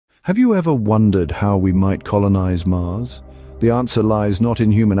Have you ever wondered how we might colonize Mars? The answer lies not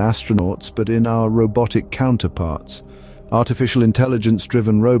in human astronauts, but in our robotic counterparts. Artificial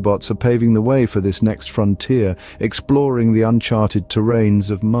intelligence-driven robots are paving the way for this next frontier, exploring the uncharted terrains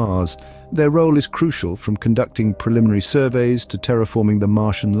of Mars. Their role is crucial, from conducting preliminary surveys to terraforming the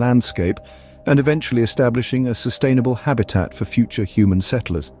Martian landscape, and eventually establishing a sustainable habitat for future human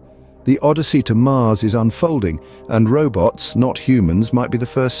settlers. The odyssey to Mars is unfolding, and robots, not humans, might be the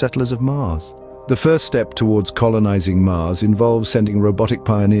first settlers of Mars. The first step towards colonizing Mars involves sending robotic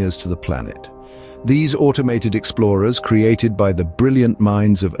pioneers to the planet. These automated explorers, created by the brilliant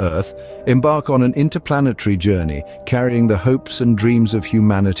minds of Earth, embark on an interplanetary journey, carrying the hopes and dreams of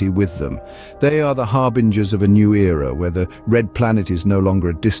humanity with them. They are the harbingers of a new era, where the Red Planet is no longer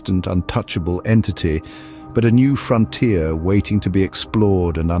a distant, untouchable entity, but a new frontier waiting to be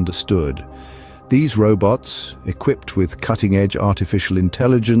explored and understood. These robots, equipped with cutting-edge artificial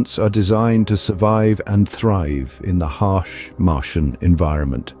intelligence, are designed to survive and thrive in the harsh Martian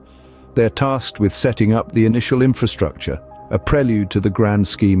environment. They're tasked with setting up the initial infrastructure, a prelude to the grand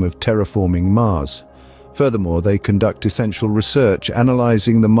scheme of terraforming Mars. Furthermore, they conduct essential research,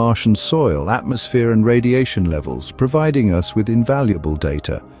 analyzing the Martian soil, atmosphere and radiation levels, providing us with invaluable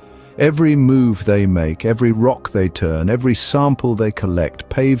data. Every move they make, every rock they turn, every sample they collect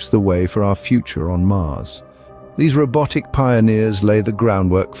paves the way for our future on Mars. These robotic pioneers lay the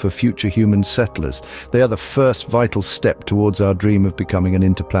groundwork for future human settlers. They are the first vital step towards our dream of becoming an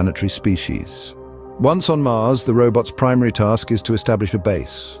interplanetary species. Once on Mars, the robot's primary task is to establish a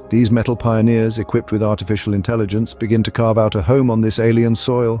base. These metal pioneers, equipped with artificial intelligence, begin to carve out a home on this alien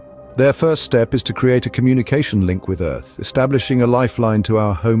soil. Their first step is to create a communication link with Earth, establishing a lifeline to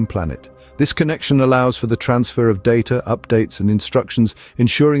our home planet. This connection allows for the transfer of data, updates and instructions,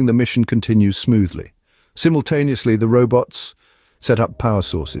 ensuring the mission continues smoothly. Simultaneously, the robots set up power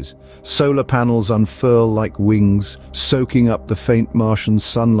sources. Solar panels unfurl like wings, soaking up the faint Martian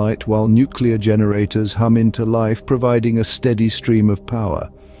sunlight, while nuclear generators hum into life, providing a steady stream of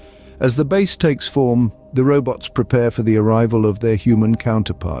power. As the base takes form, the robots prepare for the arrival of their human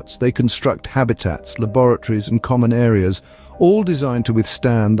counterparts. They construct habitats, laboratories and common areas, all designed to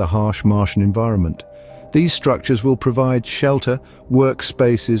withstand the harsh Martian environment. These structures will provide shelter,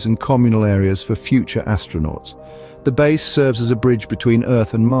 workspaces and communal areas for future astronauts. The base serves as a bridge between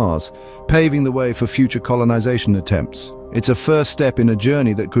Earth and Mars, paving the way for future colonization attempts. It's a first step in a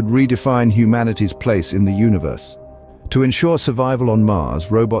journey that could redefine humanity's place in the universe. To ensure survival on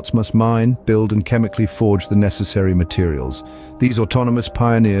Mars, robots must mine, build and chemically forge the necessary materials. These autonomous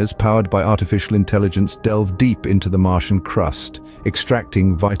pioneers, powered by artificial intelligence, delve deep into the Martian crust,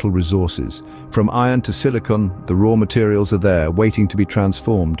 extracting vital resources. From iron to silicon, the raw materials are there, waiting to be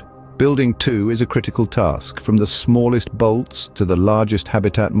transformed. Building, too, is a critical task. From the smallest bolts to the largest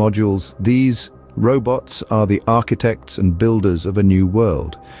habitat modules, these robots are the architects and builders of a new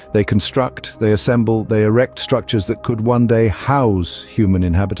world. They construct, they assemble, they erect structures that could one day house human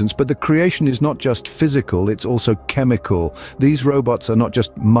inhabitants. But the creation is not just physical, it's also chemical. These robots are not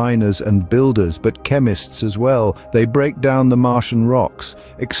just miners and builders, but chemists as well. They break down the Martian rocks,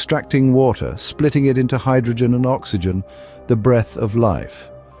 extracting water, splitting it into hydrogen and oxygen, the breath of life.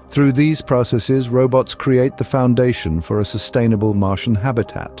 Through these processes, robots create the foundation for a sustainable Martian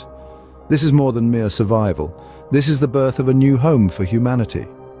habitat. This is more than mere survival. This is the birth of a new home for humanity.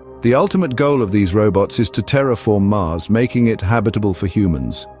 The ultimate goal of these robots is to terraform Mars, making it habitable for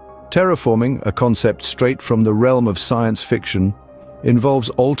humans. Terraforming, a concept straight from the realm of science fiction, involves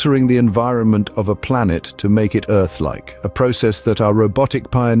altering the environment of a planet to make it Earth-like, a process that our robotic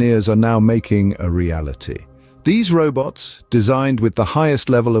pioneers are now making a reality. These robots, designed with the highest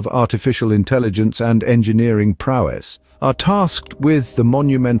level of artificial intelligence and engineering prowess, are tasked with the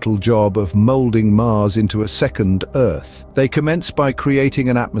monumental job of molding Mars into a second Earth. They commence by creating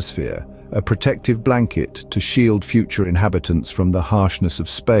an atmosphere, a protective blanket to shield future inhabitants from the harshness of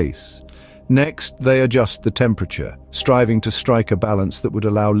space. Next, they adjust the temperature, striving to strike a balance that would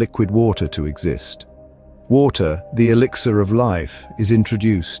allow liquid water to exist. Water, the elixir of life, is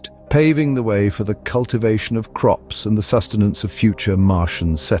introduced, paving the way for the cultivation of crops and the sustenance of future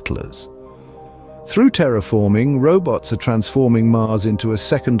Martian settlers. Through terraforming, robots are transforming Mars into a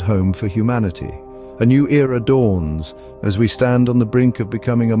second home for humanity. A new era dawns as we stand on the brink of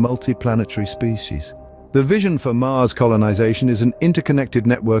becoming a multi-planetary species. The vision for Mars colonization is an interconnected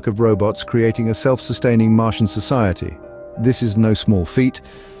network of robots creating a self-sustaining Martian society. This is no small feat,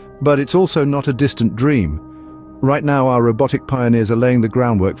 but it's also not a distant dream. Right now, our robotic pioneers are laying the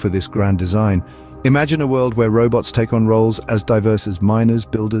groundwork for this grand design. Imagine a world where robots take on roles as diverse as miners,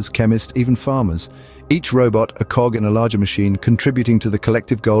 builders, chemists, even farmers. Each robot a cog in a larger machine, contributing to the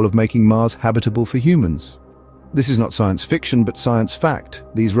collective goal of making Mars habitable for humans. This is not science fiction, but science fact.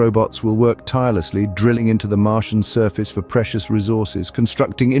 These robots will work tirelessly, drilling into the Martian surface for precious resources,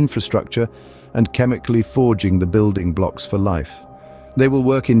 constructing infrastructure, and chemically forging the building blocks for life. They will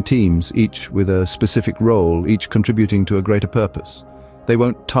work in teams, each with a specific role, each contributing to a greater purpose. They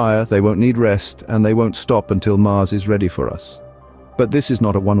won't tire, they won't need rest, and they won't stop until Mars is ready for us. But this is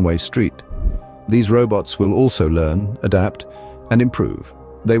not a one-way street. These robots will also learn, adapt, and improve.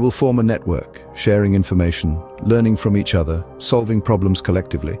 They will form a network, sharing information, learning from each other, solving problems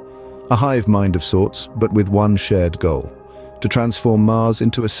collectively. A hive mind of sorts, but with one shared goal: to transform Mars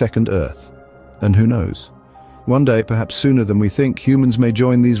into a second Earth. And who knows? One day, perhaps sooner than we think, humans may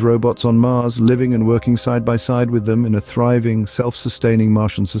join these robots on Mars, living and working side by side with them in a thriving, self-sustaining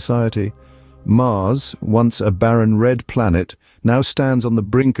Martian society. Mars, once a barren red planet, now stands on the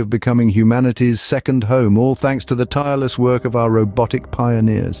brink of becoming humanity's second home, all thanks to the tireless work of our robotic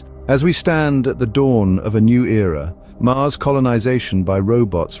pioneers. As we stand at the dawn of a new era, Mars colonization by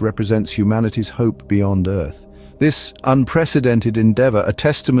robots represents humanity's hope beyond Earth. This unprecedented endeavor, a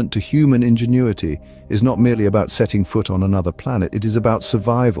testament to human ingenuity, is not merely about setting foot on another planet. It is about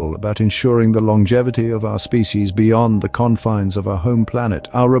survival, about ensuring the longevity of our species beyond the confines of our home planet.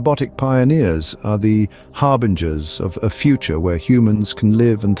 Our robotic pioneers are the harbingers of a future where humans can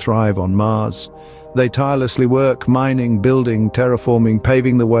live and thrive on Mars. They tirelessly work, mining, building, terraforming,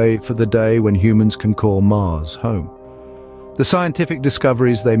 paving the way for the day when humans can call Mars home. The scientific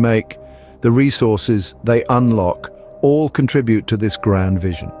discoveries they make, the resources they unlock, all contribute to this grand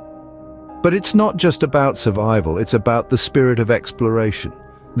vision. But it's not just about survival, it's about the spirit of exploration,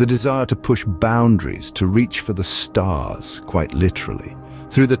 the desire to push boundaries, to reach for the stars, quite literally.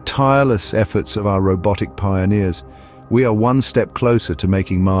 Through the tireless efforts of our robotic pioneers, we are one step closer to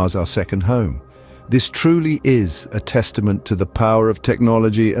making Mars our second home. This truly is a testament to the power of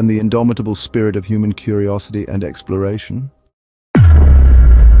technology and the indomitable spirit of human curiosity and exploration.